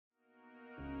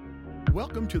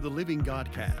Welcome to the Living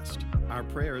Godcast. Our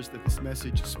prayer is that this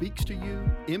message speaks to you,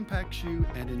 impacts you,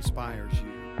 and inspires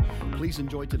you. Please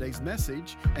enjoy today's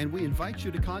message, and we invite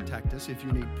you to contact us if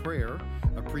you need prayer,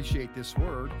 appreciate this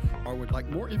word, or would like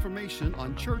more information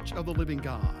on Church of the Living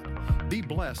God. Be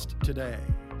blessed today.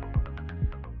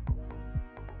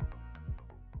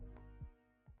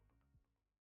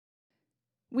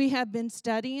 We have been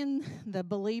studying The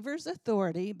Believer's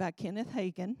Authority by Kenneth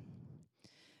Hagin.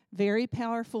 Very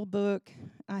powerful book.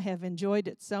 I have enjoyed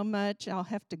it so much. I'll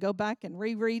have to go back and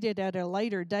reread it at a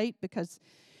later date because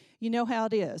you know how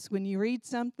it is. When you read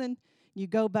something, you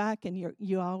go back and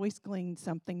you always glean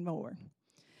something more.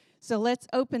 So let's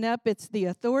open up. It's the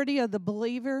authority of the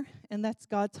believer, and that's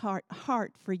God's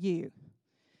heart for you.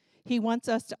 He wants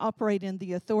us to operate in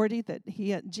the authority that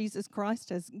Jesus Christ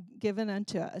has given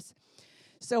unto us.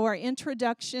 So our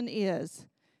introduction is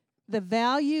the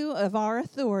value of our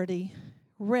authority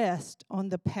rests on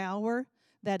the power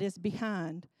that is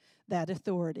behind that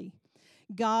authority.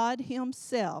 God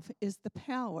himself is the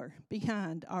power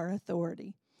behind our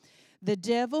authority. The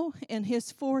devil and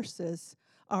his forces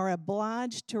are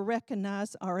obliged to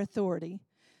recognize our authority.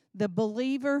 The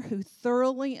believer who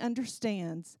thoroughly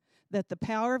understands that the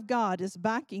power of God is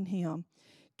backing him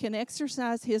can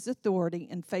exercise his authority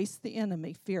and face the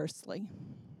enemy fiercely.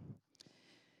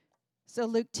 So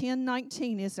Luke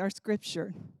 10:19 is our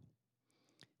scripture.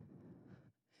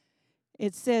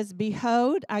 It says,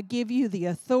 "Behold, I give you the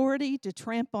authority to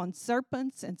trample on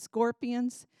serpents and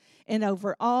scorpions and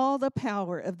over all the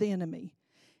power of the enemy,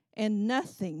 and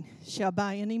nothing shall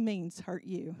by any means hurt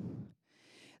you."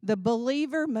 The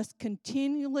believer must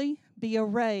continually be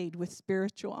arrayed with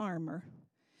spiritual armor.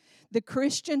 The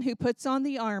Christian who puts on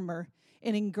the armor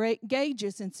and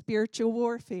engages in spiritual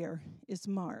warfare is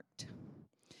marked.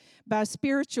 By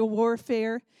spiritual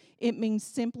warfare, it means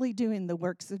simply doing the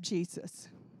works of Jesus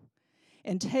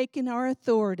and taking our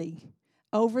authority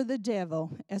over the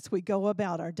devil as we go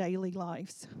about our daily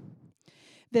lives.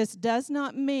 This does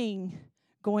not mean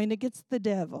going against the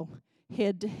devil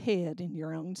head to head in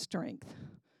your own strength.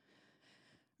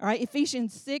 All right,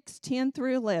 Ephesians 6:10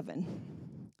 through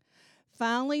 11.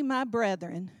 "Finally, my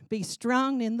brethren, be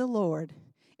strong in the Lord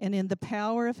and in the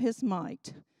power of his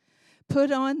might.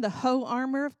 Put on the whole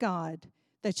armor of God,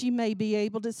 that ye may be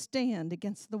able to stand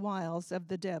against the wiles of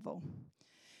the devil."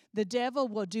 The devil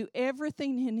will do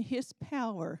everything in his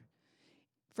power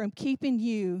from keeping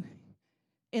you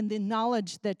in the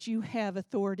knowledge that you have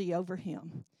authority over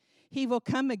him. He will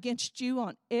come against you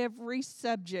on every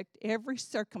subject, every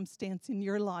circumstance in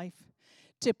your life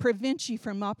to prevent you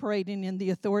from operating in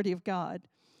the authority of God.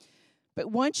 But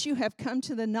once you have come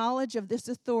to the knowledge of this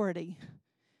authority,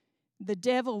 the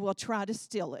devil will try to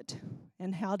steal it.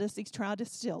 And how does he try to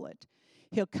steal it?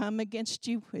 He'll come against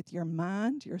you with your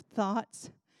mind, your thoughts,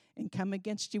 and come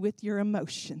against you with your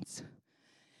emotions.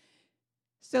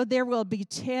 So there will be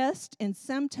tests, and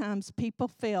sometimes people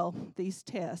fail these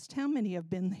tests. How many have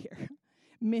been there?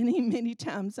 Many, many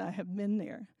times I have been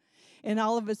there. And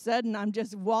all of a sudden, I'm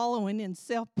just wallowing in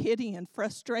self-pity and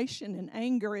frustration and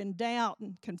anger and doubt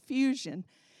and confusion.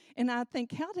 And I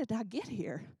think, how did I get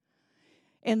here?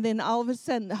 And then all of a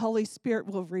sudden, the Holy Spirit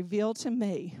will reveal to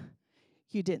me,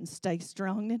 you didn't stay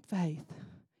strong in faith.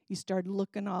 You started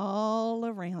looking all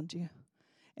around you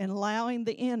and allowing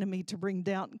the enemy to bring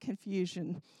doubt and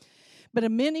confusion. But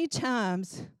many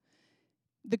times,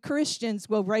 the Christians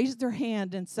will raise their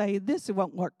hand and say, this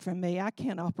won't work for me. I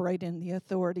can't operate in the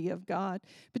authority of God.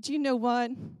 But you know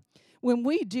what? When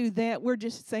we do that, we're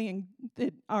just saying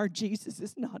that our Jesus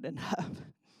is not enough.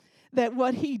 That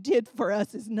what he did for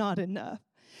us is not enough.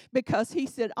 Because he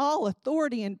said, all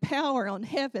authority and power on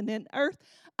heaven and earth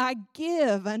I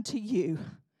give unto you.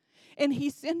 And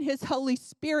he sent his Holy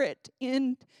Spirit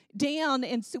down,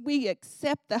 and so we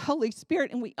accept the Holy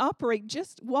Spirit and we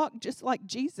walk just like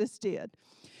Jesus did.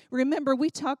 Remember, we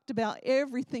talked about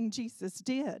everything Jesus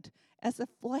did as a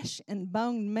flesh and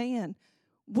bone man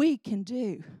we can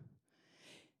do.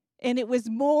 And it was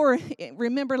more,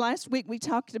 remember last week we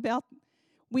talked about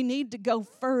we need to go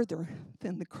further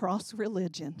than the cross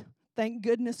religion. Thank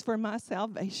goodness for my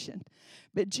salvation.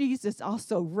 But Jesus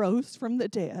also rose from the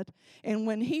dead. And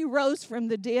when he rose from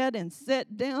the dead and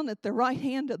sat down at the right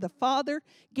hand of the Father,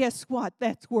 guess what?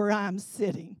 That's where I'm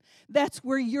sitting. That's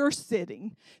where you're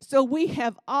sitting. So we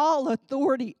have all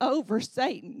authority over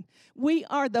Satan. We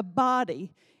are the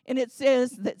body. And it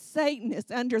says that Satan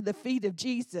is under the feet of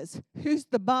Jesus. Who's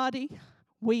the body?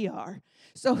 We are.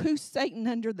 So who's Satan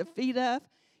under the feet of?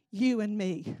 You and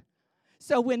me.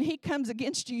 So when he comes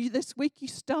against you this week, you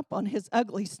stomp on his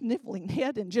ugly, sniveling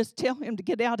head and just tell him to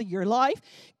get out of your life,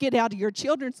 get out of your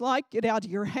children's life, get out of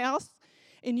your house,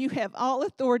 and you have all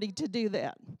authority to do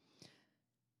that.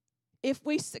 If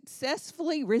we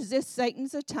successfully resist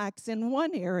Satan's attacks in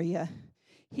one area,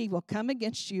 he will come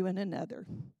against you in another.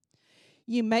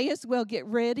 You may as well get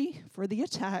ready for the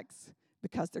attacks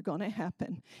because they're going to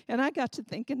happen. And I got to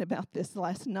thinking about this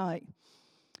last night.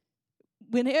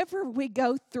 Whenever we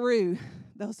go through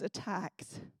those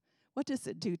attacks, what does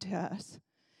it do to us?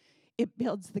 It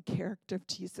builds the character of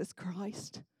Jesus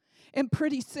Christ. And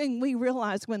pretty soon we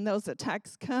realize when those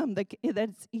attacks come that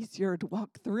it's easier to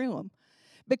walk through them.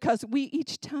 Because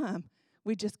each time,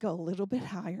 we just go a little bit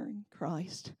higher in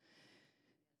Christ.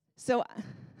 So,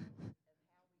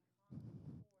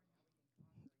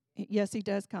 yes, he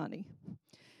does, Connie.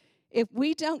 If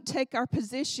we don't take our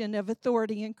position of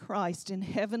authority in Christ in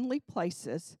heavenly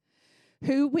places,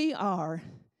 who we are,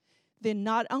 then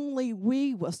not only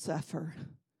we will suffer,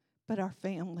 but our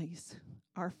families,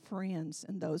 our friends,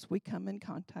 and those we come in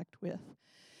contact with.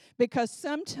 Because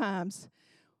sometimes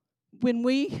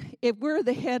if we're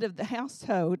the head of the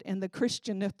household and the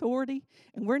Christian authority,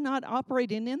 and we're not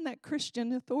operating in that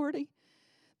Christian authority,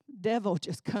 the devil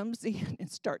just comes in and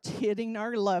starts hitting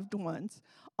our loved ones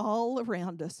all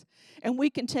around us. And we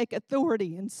can take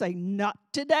authority and say, not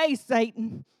today,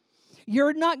 Satan.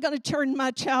 You're not going to turn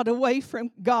my child away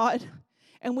from God.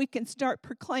 And we can start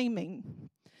proclaiming.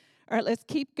 All right, let's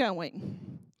keep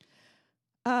going.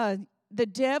 The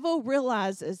devil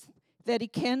realizes that he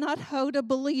cannot hold a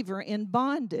believer in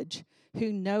bondage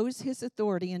who knows his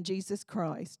authority in Jesus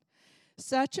Christ.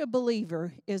 Such a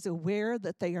believer is aware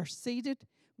that they are seated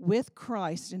with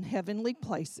Christ in heavenly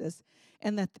places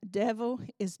and that the devil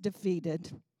is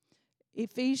defeated.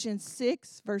 Ephesians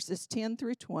 6, verses 10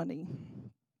 through 20.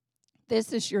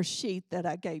 This is your sheet that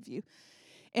I gave you.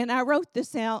 And I wrote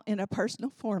this out in a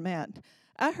personal format.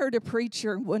 I heard a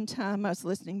preacher one time, I was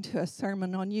listening to a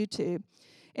sermon on YouTube,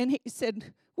 and he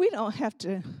said, we don't have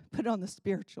to put on the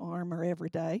spiritual armor every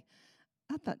day.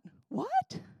 I thought,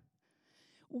 what?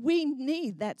 We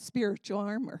need that spiritual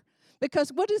armor.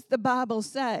 Because what does the Bible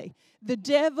say? The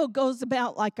devil goes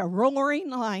about like a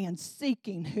roaring lion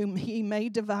seeking whom he may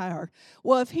devour.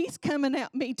 Well, if he's coming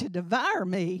at me to devour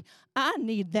me, I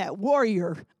need that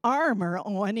warrior armor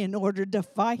on in order to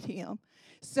fight him.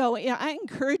 So I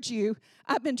encourage you,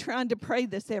 I've been trying to pray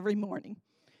this every morning.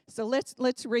 So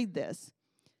let's read this.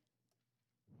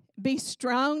 Be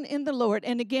strong in the Lord.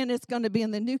 And again, it's going to be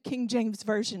in the New King James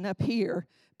Version up here,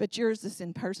 but yours is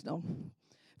in personal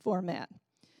format.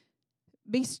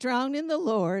 Be strong in the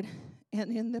Lord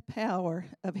and in the power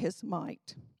of his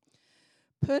might.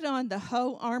 Put on the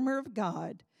whole armor of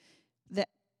God.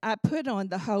 I put on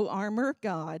the whole armor of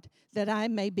God that I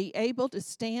may be able to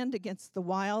stand against the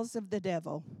wiles of the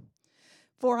devil.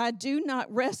 For I do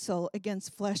not wrestle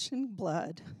against flesh and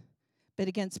blood, but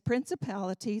against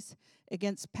principalities,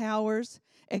 against powers,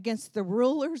 against the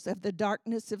rulers of the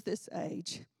darkness of this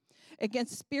age,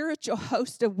 against spiritual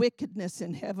hosts of wickedness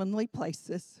in heavenly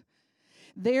places.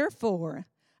 Therefore,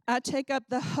 I take up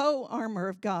the whole armor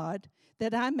of God,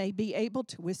 that I may be able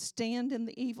to withstand in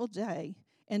the evil day,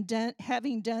 and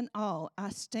having done all, I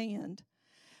stand.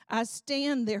 I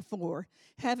stand, therefore,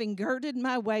 having girded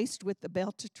my waist with the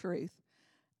belt of truth.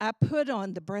 I put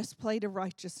on the breastplate of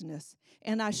righteousness,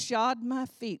 and I shod my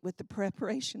feet with the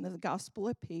preparation of the gospel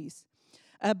of peace.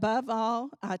 Above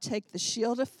all, I take the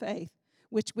shield of faith,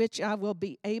 with which I will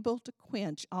be able to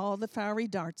quench all the fiery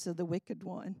darts of the wicked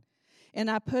one.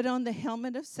 And I put on the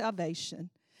helmet of salvation,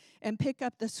 and pick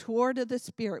up the sword of the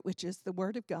Spirit, which is the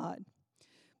word of God,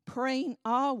 praying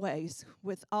always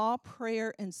with all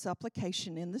prayer and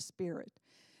supplication in the Spirit,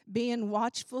 being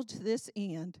watchful to this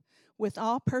end, with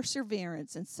all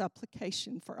perseverance and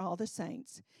supplication for all the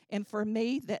saints, and for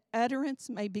me, that utterance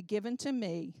may be given to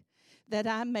me, that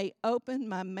I may open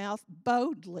my mouth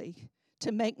boldly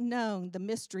to make known the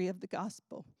mystery of the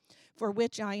gospel, for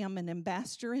which I am an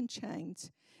ambassador in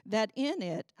chains, that in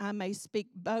it I may speak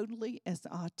boldly as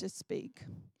I ought to speak.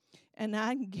 And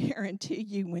I guarantee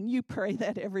you, when you pray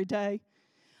that every day,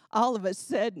 all of a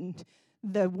sudden,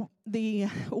 the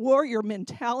warrior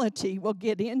mentality will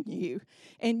get in you.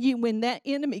 And when that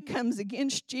enemy comes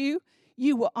against you,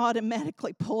 you will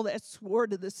automatically pull that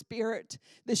sword of the Spirit,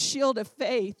 the shield of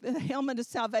faith, the helmet of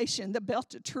salvation, the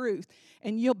belt of truth,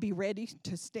 and you'll be ready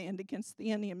to stand against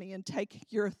the enemy and take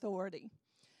your authority.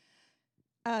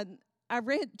 I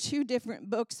read 2 different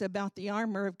books about the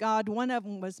armor of God. One of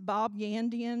them was Bob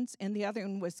Yandian's, and the other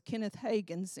one was Kenneth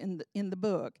Hagin's in the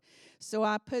book. So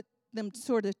I put them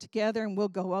sort of together, and we'll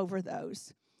go over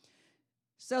those.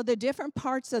 So the different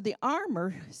parts of the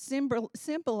armor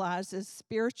symbolizes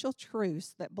spiritual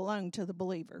truths that belong to the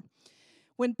believer.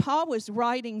 When Paul was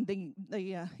writing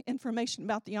the information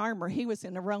about the armor, he was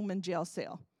in a Roman jail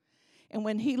cell. And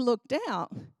when he looked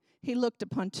out, he looked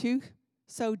upon two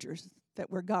soldiers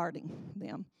that were guarding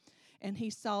them. And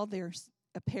he saw their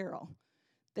apparel,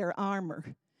 their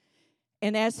armor.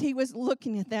 And as he was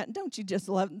looking at that, don't you just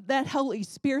love that Holy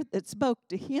Spirit that spoke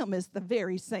to him is the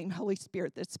very same Holy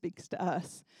Spirit that speaks to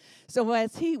us. So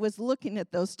as he was looking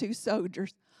at those two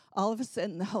soldiers, all of a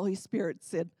sudden the Holy Spirit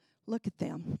said, look at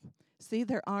them. See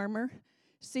their armor?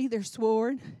 See their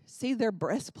sword? See their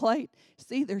breastplate?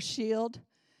 See their shield?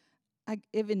 I've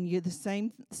given you the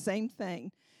same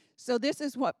thing. So this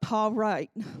is what Paul wrote.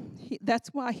 That's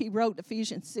why he wrote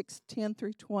Ephesians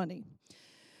 6:10-20.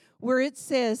 Where it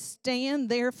says, stand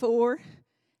therefore,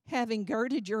 having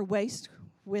girded your waist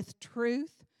with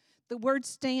truth. The word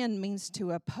stand means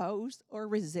to oppose or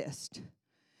resist.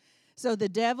 So the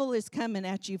devil is coming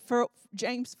at you.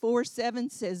 James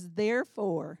 4:7 says,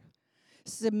 therefore,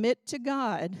 submit to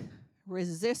God,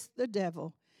 resist the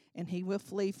devil, and he will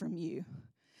flee from you.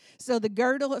 So the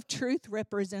girdle of truth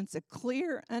represents a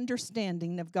clear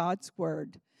understanding of God's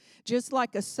word. Just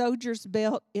like a soldier's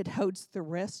belt, it holds the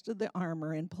rest of the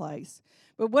armor in place.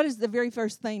 But what is the very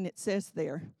first thing it says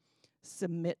there?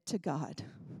 Submit to God.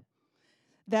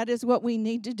 That is what we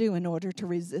need to do in order to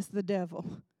resist the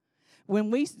devil. When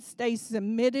we stay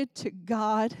submitted to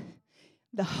God,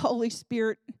 the Holy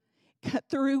Spirit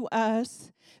through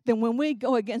us, then when we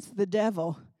go against the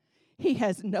devil, he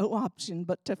has no option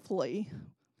but to flee.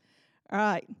 All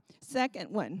right,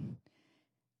 second one.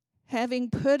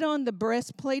 Having put on the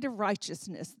breastplate of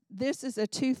righteousness. This is a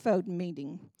twofold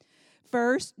meaning.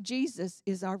 First, Jesus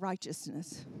is our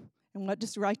righteousness. And what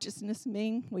does righteousness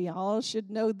mean? We all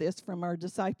should know this from our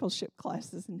discipleship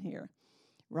classes in here.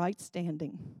 Right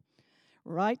standing.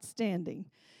 Right standing.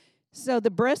 So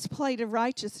the breastplate of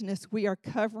righteousness, we are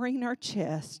covering our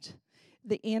chest,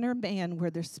 the inner man where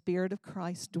the Spirit of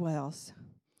Christ dwells.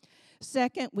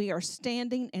 Second, we are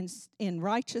standing in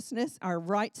righteousness, our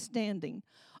right standing.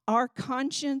 Our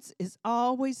conscience is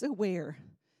always aware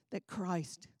that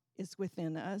Christ is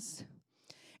within us,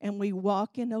 and we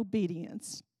walk in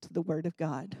obedience to the Word of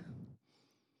God.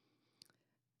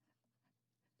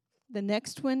 The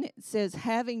next one says,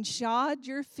 having shod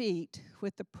your feet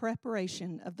with the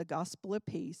preparation of the gospel of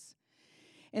peace.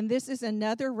 And this is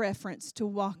another reference to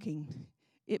walking.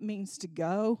 It means to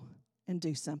go and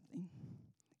do something.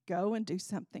 Go and do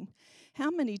something.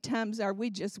 How many times are we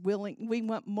just willing, we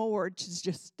want more to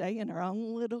just stay in our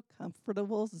own little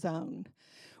comfortable zone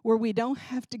where we don't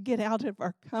have to get out of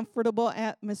our comfortable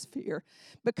atmosphere?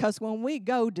 Because when we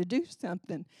go to do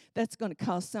something, that's going to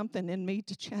cause something in me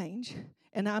to change.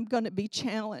 And I'm going to be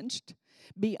challenged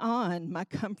beyond my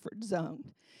comfort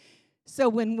zone. So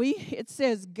when it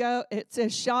says go, it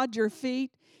says shod your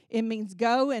feet, it means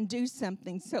go and do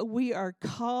something. So we are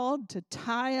called to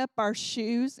tie up our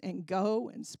shoes and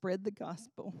go and spread the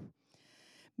gospel.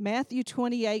 Matthew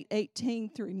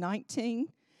 28:18-19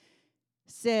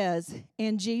 says,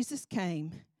 and Jesus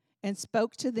came and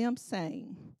spoke to them,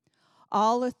 saying,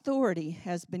 all authority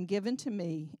has been given to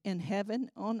me in heaven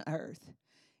and on earth.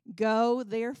 Go,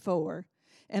 therefore,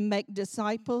 and make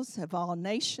disciples of all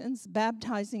nations,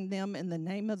 baptizing them in the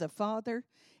name of the Father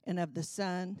and of the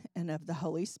Son and of the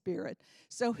Holy Spirit.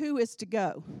 So who is to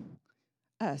go?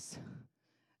 Us.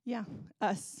 Yeah,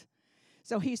 us.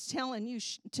 So he's telling you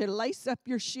to lace up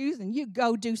your shoes and you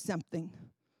go do something.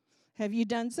 Have you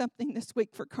done something this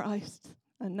week for Christ?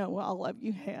 I know all of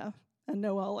you have. I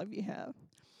know all of you have.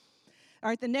 All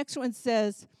right, the next one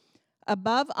says,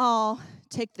 above all,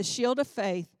 take the shield of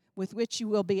faith with which you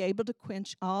will be able to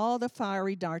quench all the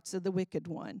fiery darts of the wicked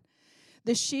one.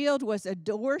 The shield was a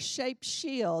door-shaped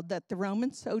shield that the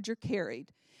Roman soldier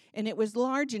carried, and it was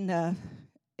large enough,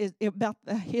 about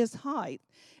his height.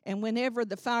 And whenever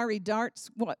the fiery darts,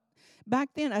 back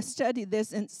then I studied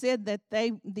this and said that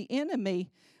the enemy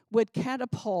would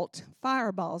catapult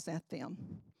fireballs at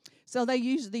them. So they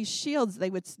used these shields.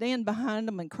 They would stand behind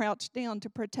them and crouch down to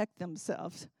protect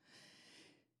themselves.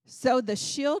 So the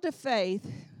shield of faith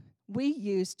we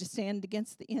use to stand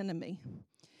against the enemy.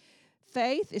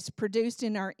 Faith is produced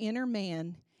in our inner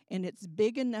man, and it's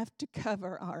big enough to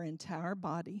cover our entire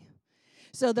body.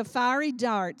 So the fiery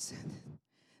darts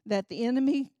that the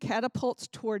enemy catapults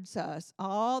towards us,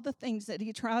 all the things that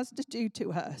he tries to do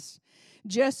to us,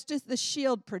 just as the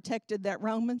shield protected that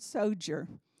Roman soldier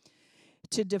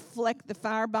to deflect the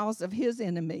fireballs of his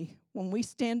enemy, when we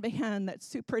stand behind that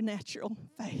supernatural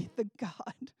faith of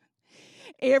God,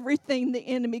 everything the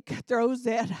enemy throws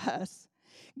at us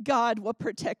God will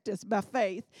protect us by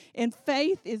faith. And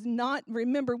faith is not,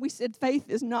 remember we said faith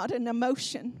is not an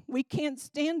emotion. We can't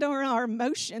stand on our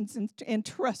emotions and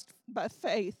trust by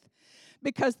faith,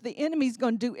 because the enemy's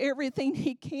going to do everything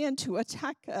he can to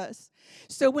attack us.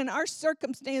 So when our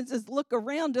circumstances look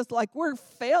around us like we're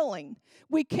failing,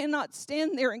 we cannot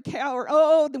stand there and cower.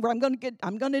 Oh, I'm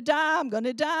going to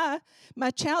die.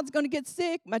 My child's going to get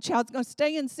sick. My child's going to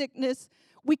stay in sickness.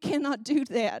 We cannot do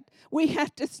that. We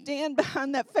have to stand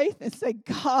behind that faith and say,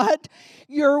 God,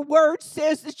 your word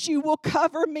says that you will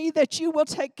cover me, that you will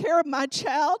take care of my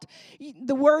child.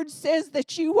 The word says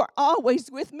that you are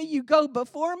always with me. You go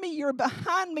before me, you're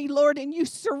behind me, Lord, and you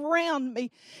surround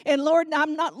me. And Lord,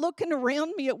 I'm not looking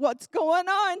around me at what's going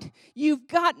on. You've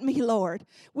got me, Lord.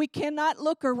 We cannot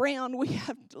look around. We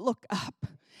have to look up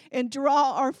and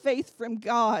draw our faith from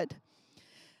God.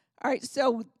 All right,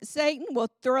 so Satan will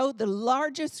throw the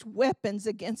largest weapons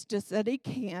against us that he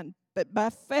can, but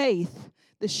by faith,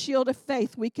 the shield of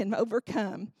faith, we can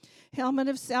overcome. Helmet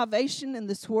of salvation and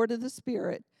the sword of the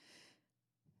Spirit.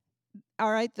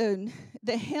 All right, the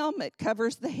helmet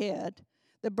covers the head.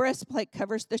 The breastplate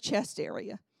covers the chest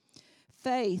area.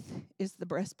 Faith is the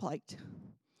breastplate,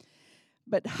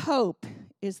 but hope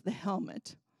is the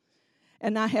helmet.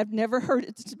 And I have never heard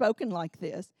it spoken like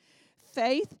this.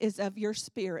 Faith is of your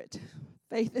spirit.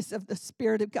 Faith is of the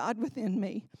Spirit of God within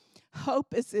me.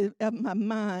 Hope is of my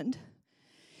mind.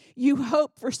 You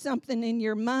hope for something in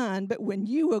your mind, but when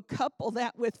you will couple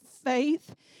that with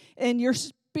faith, and your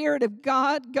Spirit of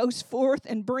God goes forth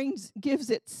and gives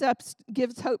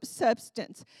hope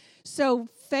substance. So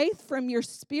faith from your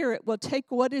spirit will take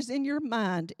what is in your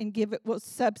mind and give it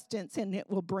substance, and it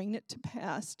will bring it to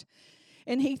pass.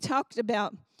 And he talked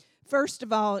about, first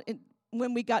of all,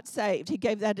 when we got saved. He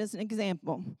gave that as an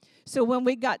example. So when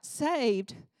we got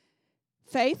saved,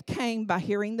 faith came by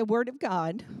hearing the word of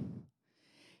God,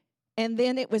 and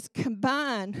then it was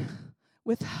combined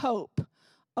with hope.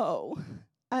 Oh,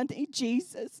 I need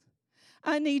Jesus.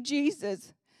 I need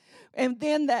Jesus. And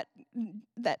then that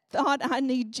thought, I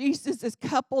need Jesus, is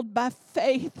coupled by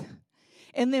faith.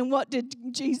 And then what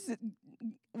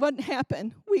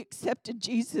happened? We accepted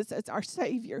Jesus as our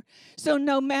Savior. So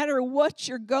no matter what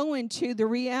you're going to, the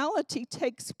reality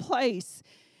takes place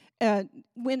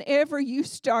whenever you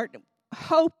start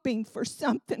hoping for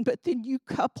something, but then you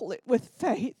couple it with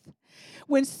faith.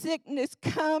 When sickness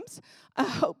comes, I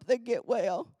hope they get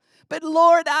well. But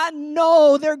Lord, I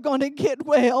know they're going to get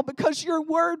well because your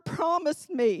word promised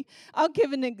me. I'll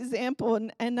give an example,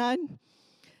 and I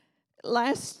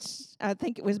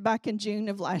think it was back in June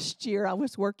of last year, I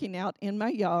was working out in my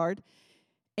yard,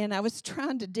 and I was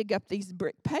trying to dig up these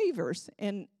brick pavers,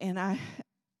 and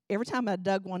every time I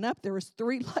dug one up, there was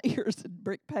 3 layers of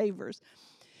brick pavers.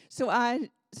 So I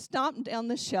stomped down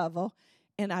the shovel,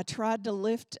 and I tried to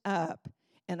lift up,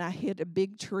 and I hit a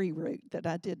big tree root that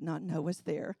I did not know was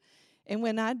there. And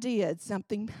when I did,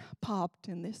 something popped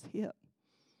in this hip,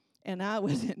 and I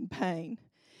was in pain.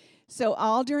 So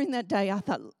all during that day, I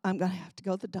thought, I'm going to have to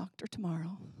go to the doctor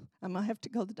tomorrow. I'm going to have to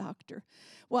go to the doctor.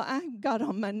 Well, I got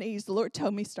on my knees. The Lord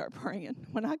told me start praying.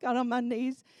 When I got on my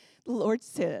knees, the Lord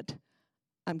said,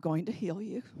 I'm going to heal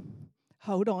you.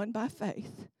 Hold on by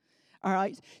faith. All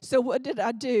right. So what did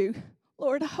I do?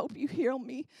 Lord, I hope you heal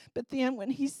me. But then when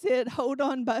he said, hold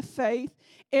on by faith,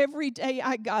 every day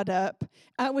I got up,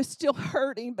 I was still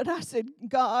hurting. But I said,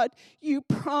 God, you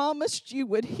promised you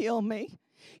would heal me.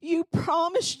 You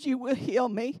promised you would heal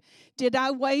me. Did I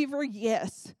waver?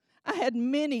 Yes. I had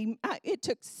it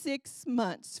took 6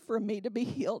 months for me to be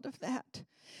healed of that.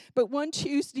 But one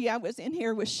Tuesday, I was in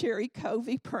here with Sherry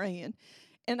Covey praying.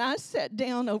 And I sat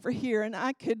down over here, and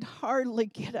I could hardly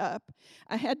get up.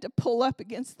 I had to pull up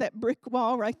against that brick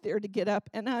wall right there to get up.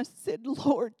 And I said,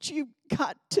 Lord, you've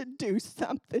got to do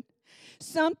something.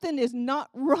 Something is not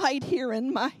right here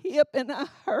in my hip, and I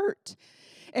hurt.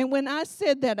 And when I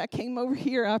said that, I came over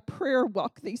here. I prayer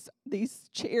walked these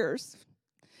chairs.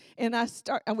 And I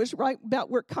was right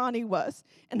about where Connie was.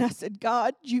 And I said,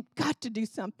 God, you've got to do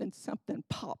something. Something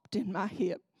popped in my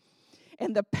hip.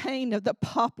 And the pain of the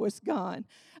pop was gone.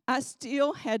 I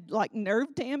still had like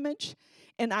nerve damage,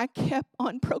 and I kept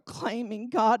on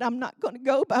proclaiming, God, I'm not going to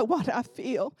go by what I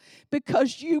feel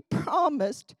because you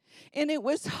promised. And it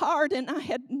was hard, and I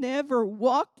had never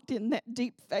walked in that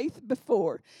deep faith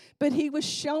before, but he was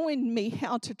showing me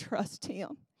how to trust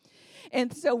him.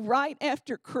 And so right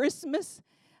after Christmas,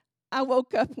 I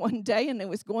woke up one day, and it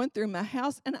was going through my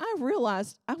house, and I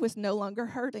realized I was no longer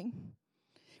hurting.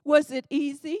 Was it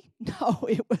easy? No,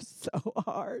 it was so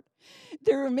hard.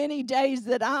 There were many days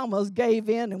that I almost gave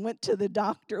in and went to the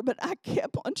doctor, but I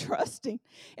kept on trusting,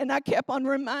 and I kept on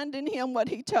reminding him what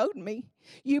he told me.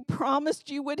 You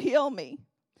promised you would heal me.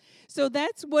 So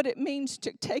that's what it means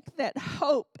to take that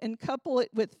hope and couple it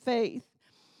with faith.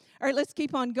 All right, let's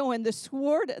keep on going. The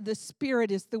sword of the Spirit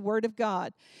is the word of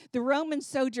God. The Roman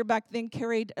soldier back then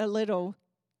carried a little,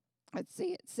 it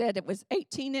said it was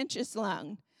 18 inches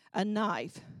long, a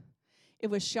knife.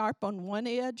 It was sharp on one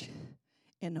edge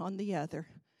and on the other.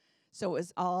 So it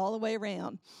was all the way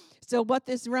around. So what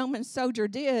this Roman soldier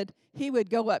did, he would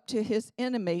go up to his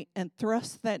enemy and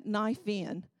thrust that knife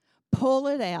in, pull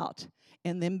it out,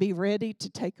 and then be ready to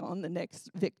take on the next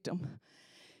victim.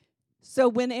 So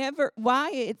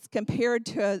why it's compared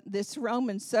to this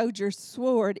Roman soldier's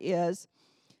sword is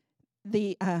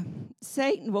the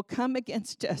Satan will come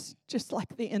against us just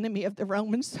like the enemy of the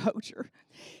Roman soldier.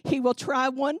 He will try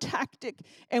one tactic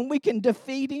and we can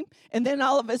defeat him, and then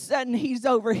all of a sudden he's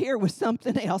over here with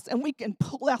something else, and we can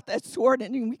pull out that sword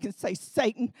and we can say,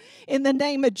 Satan, in the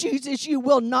name of Jesus, you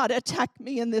will not attack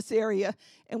me in this area,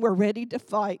 and we're ready to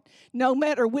fight. No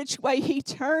matter which way he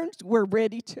turns, we're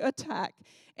ready to attack.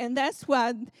 And that's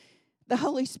why the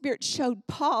Holy Spirit showed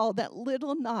Paul that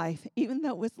little knife, even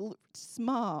though it was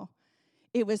small.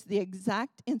 It was the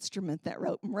exact instrument that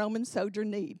Roman soldier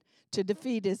needed to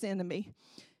defeat his enemy.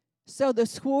 So the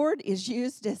sword is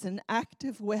used as an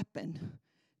active weapon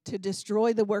to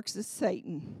destroy the works of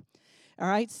Satan. All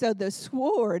right, so the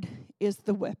sword is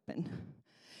the weapon,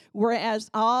 whereas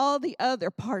all the other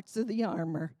parts of the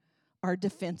armor are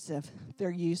defensive.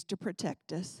 They're used to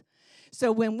protect us.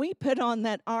 So when we put on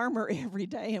that armor every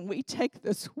day and we take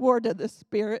the sword of the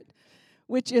Spirit,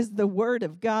 which is the Word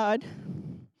of God,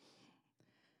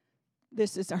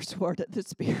 this is our sword of the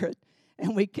Spirit.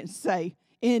 And we can say,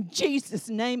 in Jesus'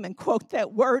 name, and quote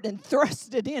that word and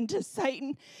thrust it into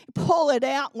Satan, pull it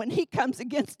out when he comes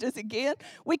against us again.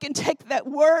 We can take that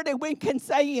word and we can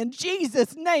say, in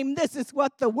Jesus' name, this is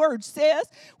what the word says.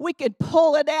 We can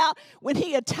pull it out when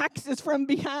he attacks us from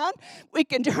behind. We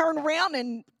can turn around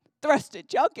and thrust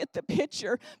it. Y'all get the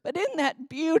picture. But isn't that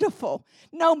beautiful?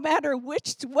 No matter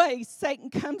which way Satan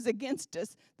comes against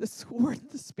us, the sword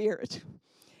of the Spirit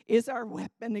is our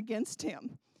weapon against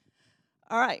him.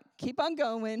 All right, keep on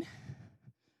going.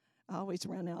 I always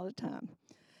run out of time.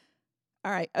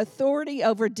 All right, authority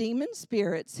over demon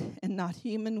spirits and not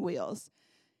human wills.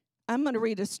 I'm going to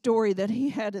read a story that he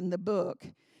had in the book.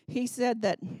 He said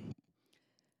that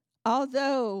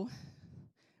although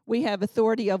we have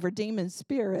authority over demon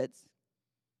spirits,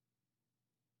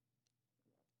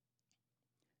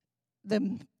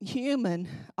 the human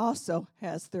also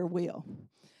has their will.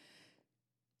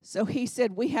 So he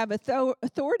said we have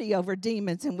authority over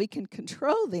demons and we can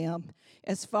control them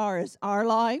as far as our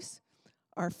lives,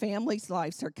 our families'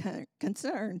 lives are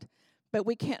concerned. But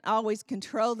we can't always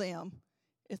control them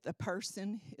if the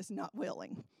person is not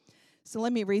willing. So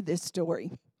let me read this story.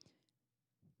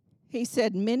 He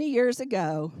said, many years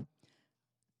ago,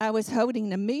 I was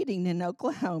holding a meeting in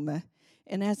Oklahoma,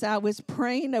 and as I was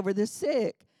praying over the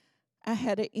sick, I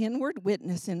had an inward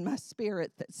witness in my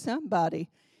spirit that somebody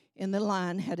in the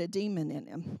line had a demon in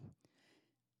him.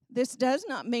 This does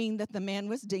not mean that the man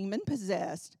was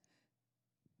demon-possessed,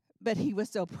 but he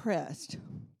was oppressed.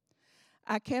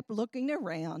 I kept looking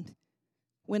around.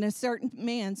 When a certain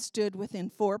man stood within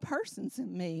 4 persons of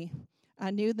me,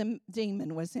 I knew the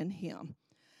demon was in him.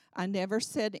 I never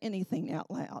said anything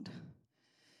out loud.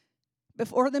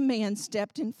 Before the man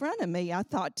stepped in front of me, I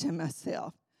thought to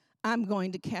myself, I'm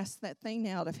going to cast that thing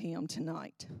out of him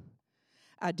tonight.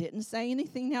 I didn't say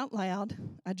anything out loud.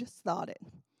 I just thought it.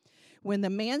 When the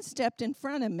man stepped in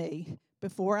front of me,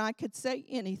 before I could say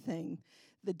anything,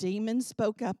 the demon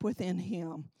spoke up within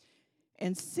him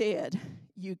and said,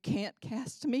 you can't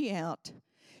cast me out.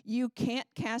 You can't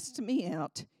cast me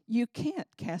out. You can't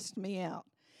cast me out.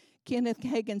 Kenneth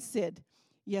Hagin said,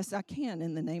 yes, I can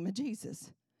in the name of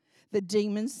Jesus. The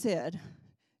demon said,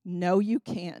 no, you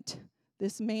can't.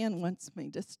 This man wants me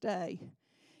to stay.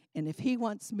 And if he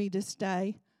wants me to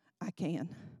stay, I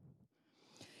can.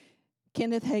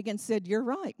 Kenneth Hagin said, you're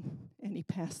right. And he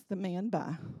passed the man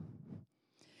by.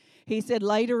 He said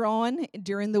later on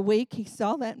during the week, he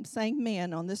saw that same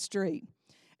man on the street.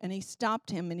 And he stopped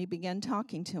him and he began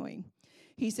talking to him.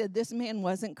 He said this man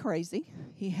wasn't crazy.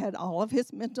 He had all of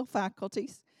his mental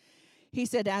faculties. He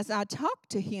said as I talked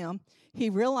to him, he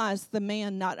realized the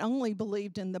man not only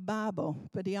believed in the Bible,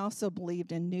 but he also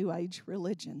believed in New Age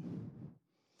religion.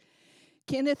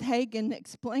 Kenneth Hagin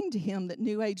explained to him that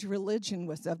New Age religion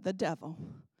was of the devil.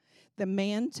 The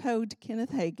man told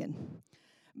Kenneth Hagin,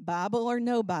 Bible or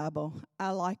no Bible, I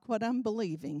like what I'm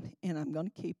believing, and I'm going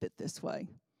to keep it this way.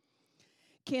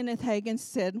 Kenneth Hagin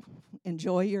said,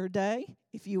 enjoy your day.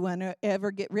 If you want to ever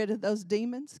get rid of those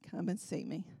demons, come and see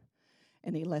me.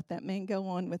 And he let that man go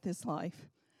on with his life.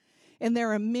 And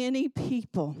there are many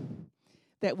people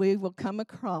that we will come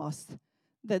across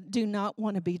that do not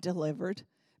want to be delivered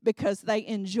because they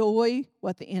enjoy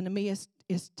what the enemy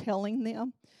is telling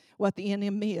them, what the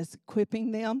enemy is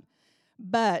equipping them.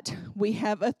 But we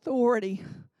have authority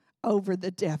over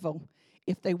the devil.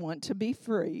 If they want to be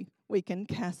free, we can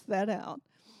cast that out.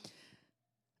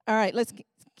 All right, let's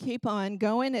keep on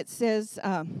going. It says,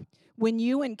 when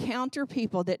you encounter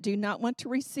people that do not want to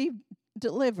receive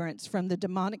deliverance from the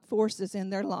demonic forces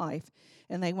in their life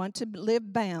and they want to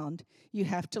live bound, you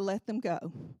have to let them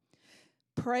go.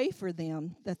 Pray for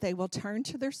them that they will turn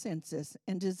to their senses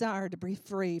and desire to be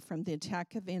free from the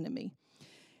attack of enemy.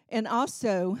 And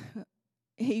also,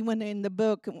 he went in the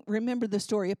book, remember the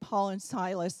story of Paul and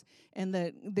Silas and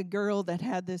the girl that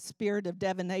had the spirit of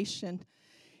divination.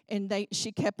 And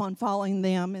she kept on following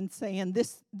them and saying,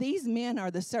 these men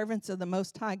are the servants of the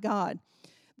Most High God.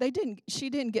 She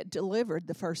didn't get delivered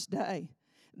the first day.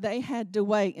 They had to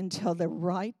wait until the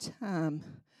right time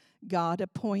God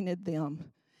appointed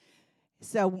them.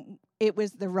 So it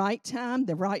was the right time,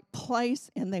 the right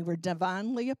place, and they were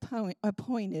divinely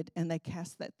appointed, and they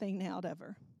cast that thing out of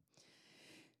her.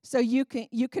 So you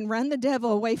can run the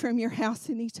devil away from your house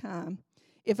anytime.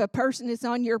 If a person is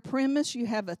on your premise, you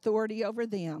have authority over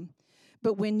them.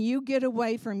 But when you get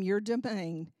away from your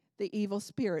domain, the evil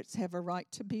spirits have a right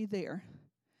to be there.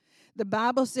 The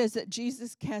Bible says that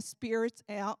Jesus cast spirits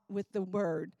out with the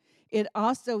word. It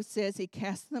also says he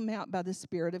cast them out by the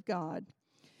Spirit of God.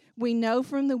 We know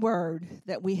from the word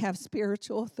that we have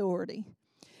spiritual authority.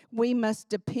 We must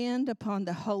depend upon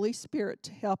the Holy Spirit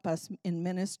to help us in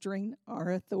ministering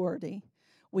our authority.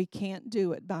 We can't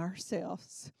do it by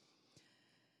ourselves.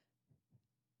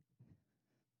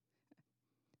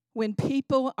 When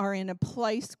people are in a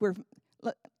place where,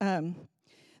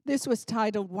 this was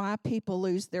titled, Why People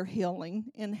Lose Their Healing.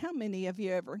 And how many of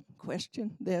you ever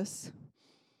questioned this?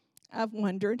 I've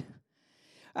wondered.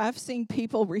 I've seen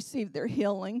people receive their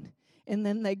healing, and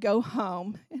then they go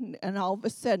home, and all of a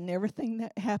sudden, everything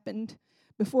that happened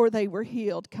before they were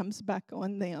healed comes back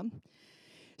on them.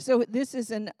 So this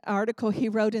is an article he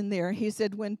wrote in there. He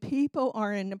said, when people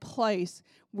are in a place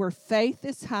where faith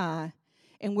is high,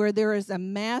 and where there is a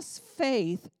mass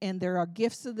faith and there are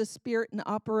gifts of the Spirit in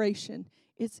operation,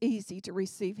 it's easy to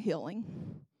receive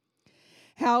healing.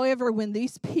 However, when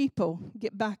these people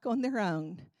get back on their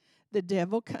own, the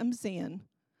devil comes in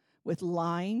with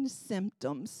lying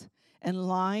symptoms and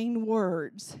lying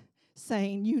words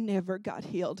saying you never got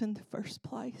healed in the first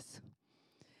place.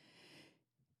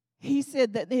 He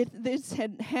said that this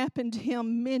had happened to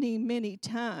him many, many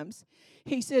times.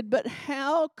 He said, but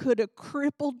how could a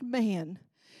crippled man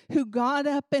who got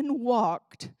up and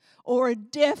walked, or a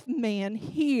deaf man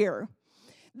hear?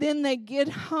 Then they get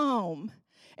home,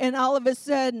 and all of a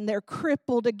sudden they're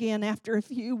crippled again after a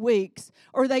few weeks,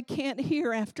 or they can't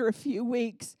hear after a few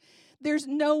weeks. There's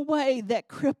no way that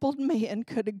crippled man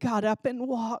could have got up and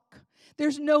walked.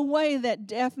 There's no way that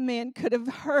deaf man could have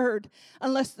heard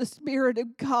unless the Spirit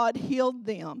of God healed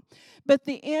them. But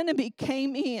the enemy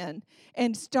came in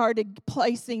and started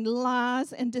placing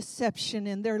lies and deception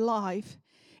in their life.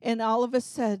 And all of a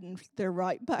sudden, they're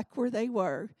right back where they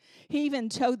were. He even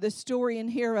told the story in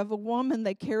here of a woman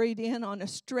they carried in on a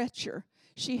stretcher.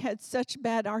 She had such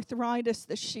bad arthritis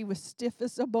that she was stiff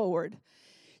as a board.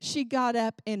 She got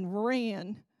up and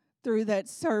ran through that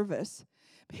service.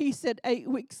 He said 8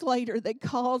 weeks later, they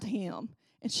called him,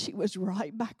 and she was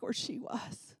right back where she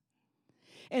was.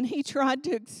 And he tried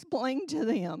to explain to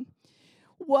them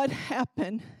what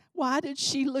happened. Why did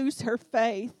she lose her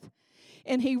faith?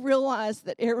 And he realized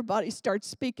that everybody started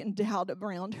speaking doubt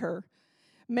around her.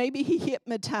 Maybe he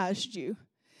hypnotized you.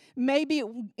 Maybe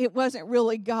it wasn't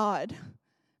really God.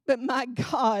 But my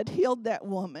God healed that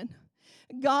woman.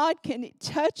 God can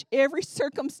touch every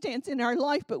circumstance in our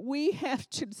life, but we have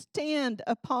to stand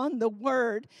upon the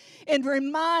word and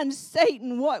remind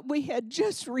Satan what we had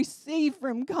just received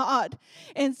from God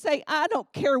and say, I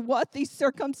don't care what these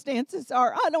circumstances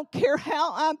are. I don't care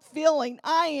how I'm feeling.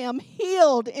 I am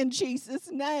healed in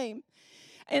Jesus' name.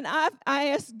 And I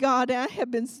asked God, I have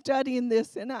been studying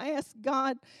this, and I asked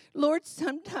God, Lord,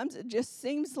 sometimes it just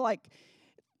seems like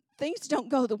things don't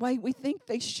go the way we think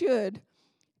they should.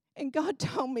 And God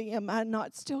told me, am I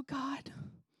not still God?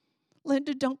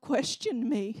 Linda, don't question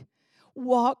me.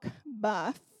 Walk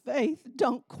by faith.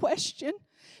 Don't question.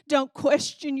 Don't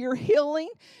question your healing.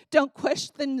 Don't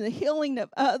question the healing of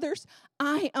others.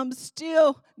 I am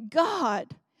still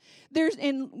God.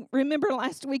 And remember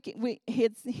last week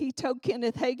he told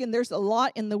Kenneth Hagin, there's a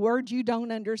lot in the Word you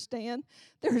don't understand.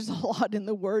 There's a lot in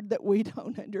the Word that we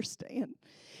don't understand.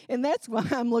 And that's why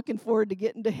I'm looking forward to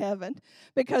getting to heaven,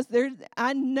 because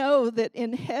I know that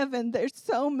in heaven there's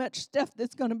so much stuff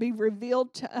that's going to be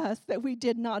revealed to us that we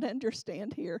did not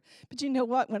understand here. But you know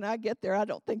what? When I get there, I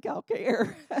don't think I'll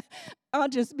care. I'll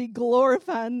just be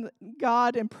glorifying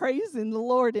God and praising the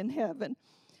Lord in heaven.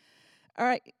 All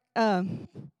right.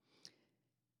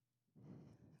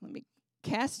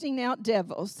 Casting out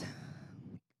devils.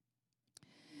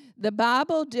 The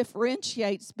Bible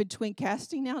differentiates between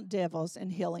casting out devils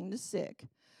and healing the sick.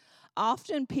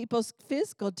 Often people's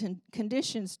physical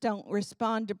conditions don't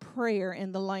respond to prayer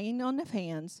and the laying on of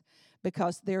hands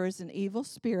because there is an evil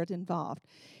spirit involved.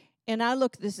 And I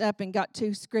looked this up and got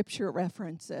 2 scripture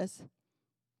references.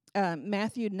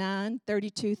 Matthew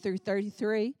 9:32 through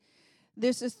 33.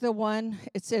 This is the one,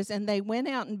 it says, "And they went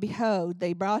out, and behold,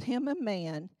 they brought him a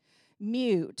man,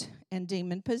 mute and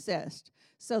demon-possessed."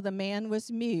 So the man was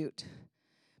mute,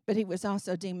 but he was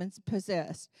also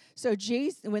demon-possessed. So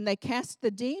Jesus, when they cast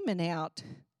the demon out,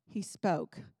 he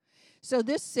spoke. So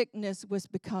this sickness was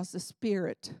because the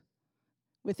spirit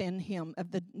within him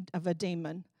of a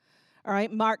demon. All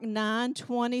right, Mark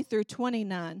 9:20 through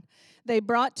 29. They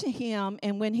brought to him,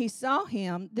 and when he saw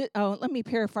him, let me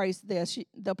paraphrase this.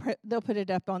 They'll put it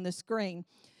up on the screen.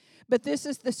 But this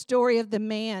is the story of the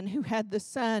man who had the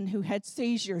son who had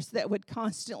seizures that would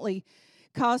constantly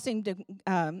cause him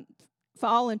to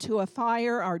fall into a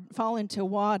fire or fall into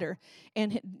water.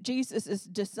 And Jesus'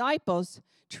 disciples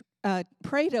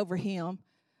prayed over him,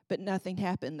 but nothing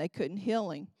happened. They couldn't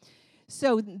heal him.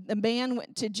 So the man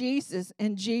went to Jesus,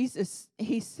 and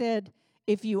he said,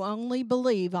 "If you only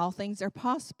believe, all things are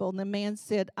possible." And the man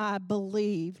said, "I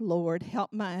believe, Lord,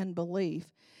 help my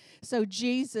unbelief." So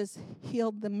Jesus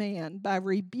healed the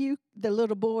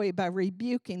little boy by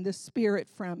rebuking the spirit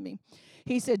from him.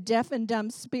 He said, "Deaf and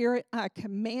dumb spirit, I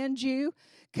command you,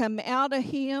 come out of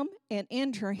him and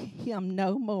enter him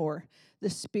no more." The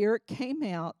spirit came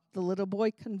out, the little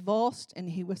boy convulsed, and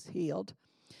he was healed.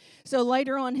 So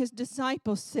later on, his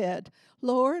disciples said,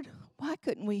 "Lord, why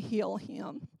couldn't we heal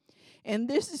him?" And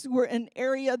this is where an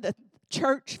area that the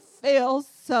church fails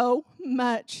so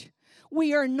much.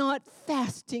 We are not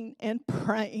fasting and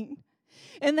praying.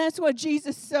 And that's what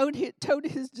Jesus told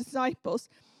his disciples.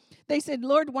 They said,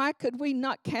 "Lord, why could we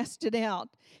not cast it out?"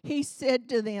 He said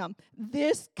to them,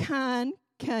 "This kind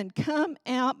can come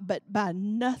out but by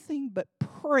nothing but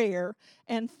prayer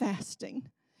and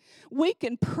fasting." We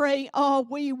can pray all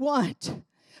we want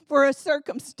for a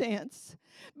circumstance,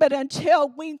 but until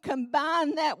we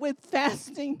combine that with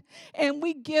fasting and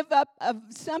we give up of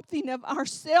something of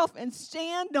ourselves and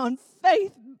stand on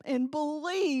faith and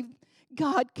believe,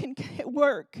 God can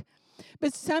work.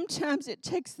 But sometimes it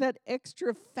takes that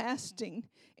extra fasting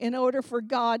in order for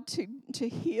God to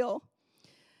heal.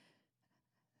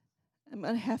 I'm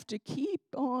going to have to keep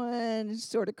on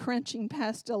sort of crunching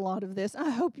past a lot of this. I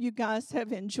hope you guys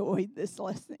have enjoyed this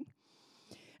lesson.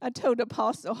 I told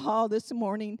Apostle Hall this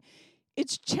morning,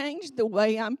 it's changed the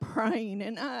way I'm praying.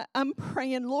 And I'm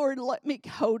praying, Lord, let me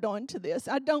hold on to this.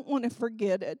 I don't want to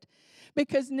forget it.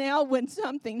 Because now when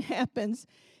something happens,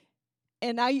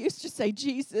 and I used to say,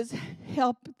 "Jesus,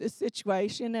 help the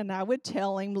situation." And I would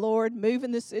tell him, "Lord, move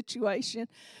in the situation."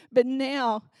 But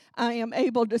now I am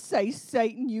able to say,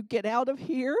 "Satan, you get out of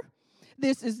here.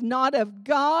 This is not of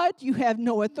God. You have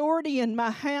no authority in my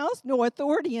house, no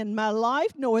authority in my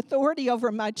life, no authority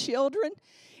over my children."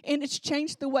 And it's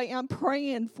changed the way I'm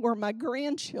praying for my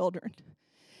grandchildren.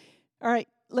 All right,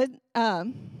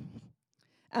 I'm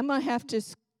going to have to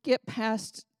skip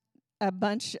past a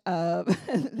bunch of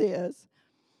this.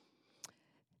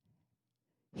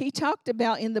 He talked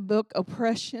about in the book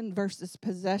oppression versus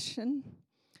possession.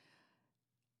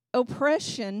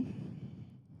 Oppression,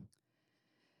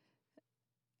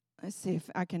 let's see if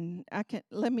I can,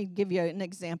 let me give you an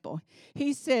example.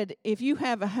 He said, if you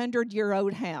have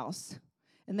 100-year-old house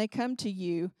and they come to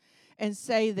you and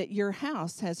say that your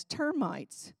house has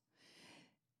termites,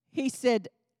 he said,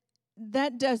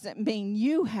 that doesn't mean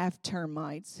you have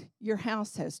termites. Your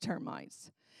house has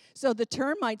termites. So the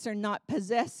termites are not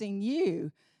possessing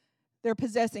you. They're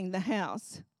possessing the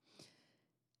house.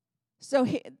 So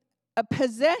a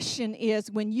possession is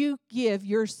when you give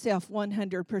yourself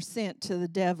 100% to the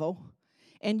devil,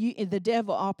 and the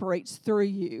devil operates through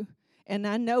you. And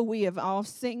I know we have all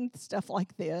seen stuff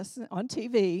like this on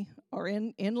TV or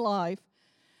in life,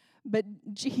 but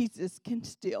Jesus can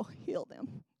still heal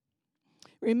them.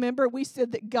 Remember, we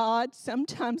said that God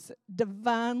sometimes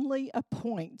divinely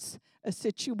appoints a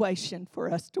situation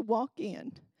for us to walk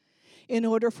in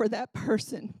order for that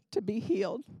person to be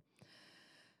healed.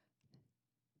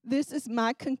 This is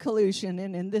my conclusion,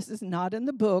 and this is not in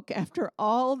the book. After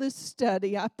all this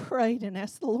study, I prayed and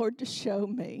asked the Lord to show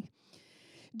me.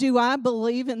 Do I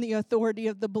believe in the authority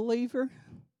of the believer?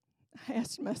 I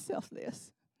asked myself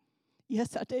this.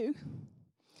 Yes, I do.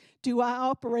 Do I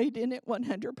operate in it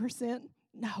 100%?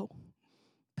 No,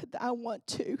 but I want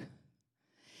to.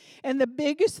 And the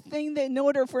biggest thing that in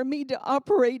order for me to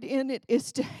operate in it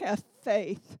is to have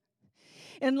faith.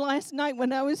 And last night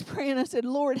when I was praying, I said,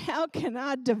 Lord, how can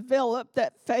I develop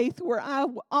that faith where I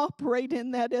operate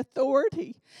in that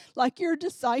authority like your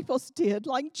disciples did,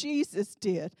 like Jesus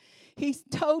did? He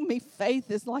told me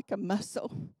faith is like a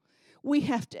muscle. We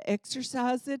have to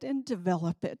exercise it and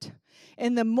develop it.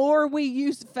 And the more we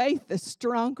use faith, the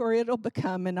stronger it'll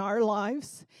become in our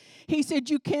lives. He said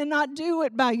you cannot do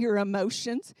it by your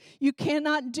emotions. You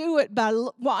cannot do it by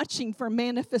watching for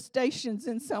manifestations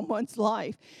in someone's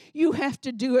life. You have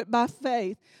to do it by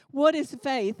faith. What is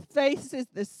faith? Faith is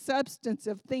the substance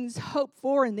of things hoped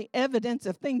for and the evidence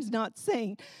of things not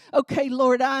seen. Okay,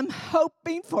 Lord, I'm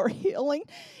hoping for healing.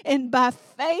 And by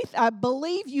faith, I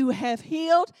believe you have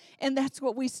healed. And that's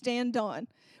what we stand on.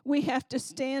 We have to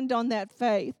stand on that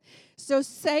faith. So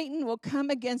Satan will come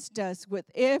against us with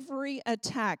every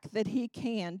attack that he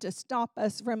can to stop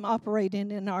us from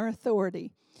operating in our authority.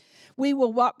 We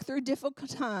will walk through difficult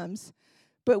times,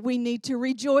 but we need to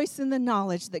rejoice in the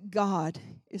knowledge that God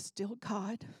is still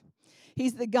God.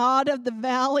 He's the God of the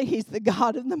valley. He's the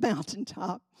God of the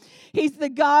mountaintop. He's the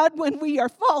God when we are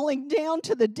falling down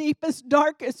to the deepest,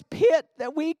 darkest pit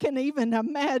that we can even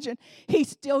imagine. He's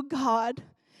still God.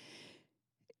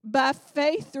 By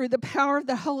faith, through the power of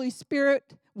the Holy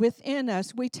Spirit within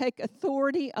us, we take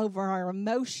authority over our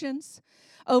emotions,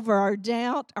 over our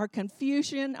doubt, our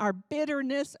confusion, our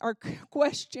bitterness, our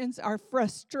questions, our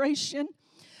frustration,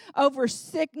 over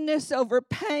sickness, over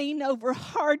pain, over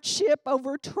hardship,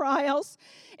 over trials.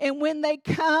 And when they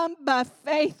come, by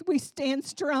faith, we stand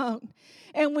strong.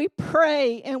 And we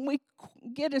pray, and we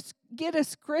get a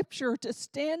scripture to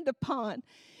stand upon.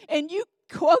 And you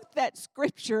quote that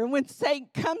scripture, and when Satan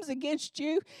comes against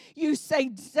you, you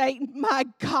say, Satan, my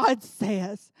God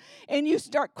says. And you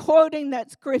start quoting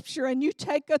that scripture, and you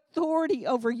take authority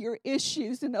over your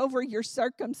issues and over your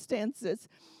circumstances.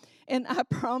 And I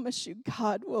promise you,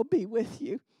 God will be with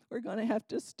you. We're going to have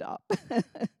to stop.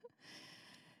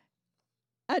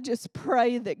 I just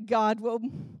pray that God will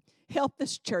help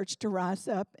this church to rise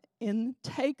up and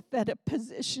take that a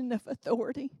position of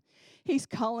authority He's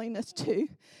calling us to,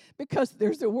 because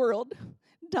there's a world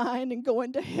dying and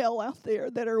going to hell out there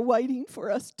that are waiting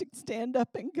for us to stand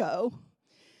up and go.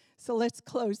 So let's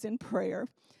close in prayer.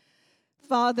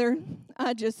 Father,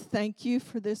 I just thank you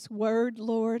for this word,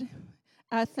 Lord.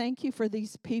 I thank you for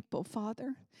these people,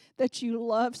 Father, that you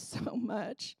love so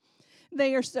much.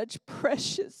 They are such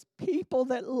precious people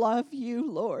that love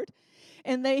you, Lord.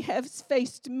 And they have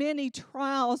faced many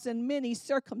trials and many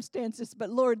circumstances, but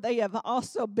Lord, they have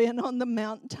also been on the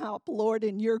mountaintop, Lord,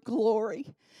 in your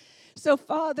glory. So,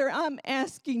 Father, I'm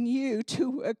asking you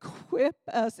to equip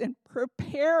us and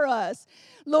prepare us,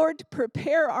 Lord,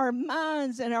 prepare our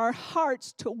minds and our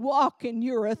hearts to walk in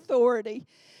your authority.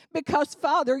 Because,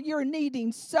 Father, you're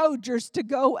needing soldiers to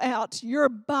go out, your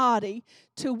body,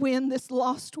 to win this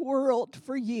lost world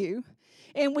for you.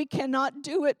 And we cannot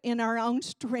do it in our own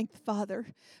strength,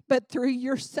 Father. But through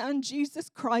your Son, Jesus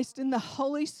Christ, and the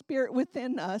Holy Spirit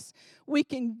within us, we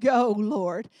can go,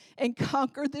 Lord, and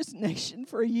conquer this nation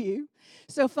for you.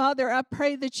 So, Father, I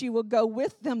pray that you will go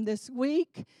with them this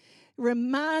week.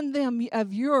 Remind them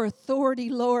of your authority,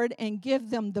 Lord, and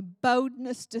give them the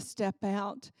boldness to step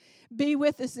out. Be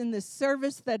with us in the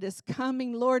service that is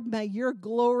coming, Lord. May your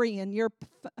glory and your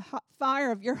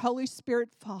fire of your Holy Spirit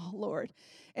fall, Lord.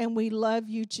 And we love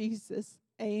you, Jesus.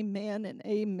 Amen and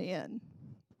amen.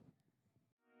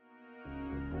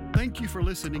 Thank you for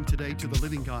listening today to the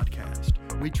Living Godcast.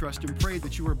 We trust and pray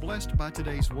that you are blessed by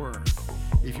today's word.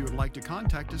 If you would like to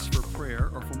contact us for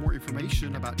prayer or for more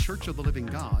information about Church of the Living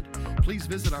God, please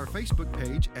visit our Facebook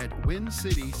page at Win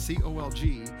City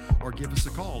COLG or give us a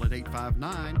call at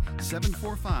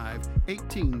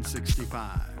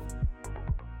 859-745-1865.